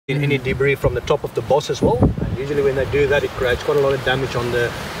any debris from the top of the boss as well. And usually when they do that, it creates quite a lot of damage on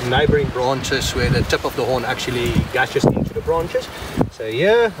the neighboring branches where the tip of the horn actually gashes into the branches. So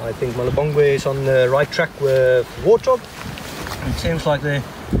yeah, I think Malabongwe is on the right track with Warthog. It seems like there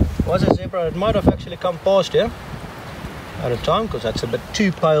was a zebra. It might have actually come past here at a time, because that's a bit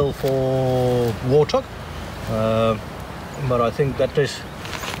too pale for Warthog. But I think that is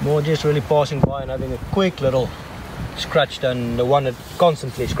more just really passing by and having a quick little scratch than the one that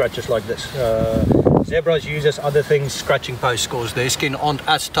constantly scratches like this. Zebras uses other things scratching posts because their skin aren't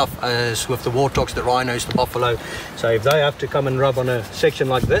as tough as with the warthogs, the rhinos, the buffalo. So if they have to come and rub on a section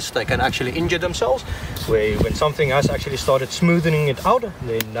like this, they can actually injure themselves. When something has actually started smoothing it out,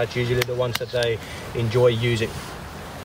 then that's usually the ones that they enjoy using.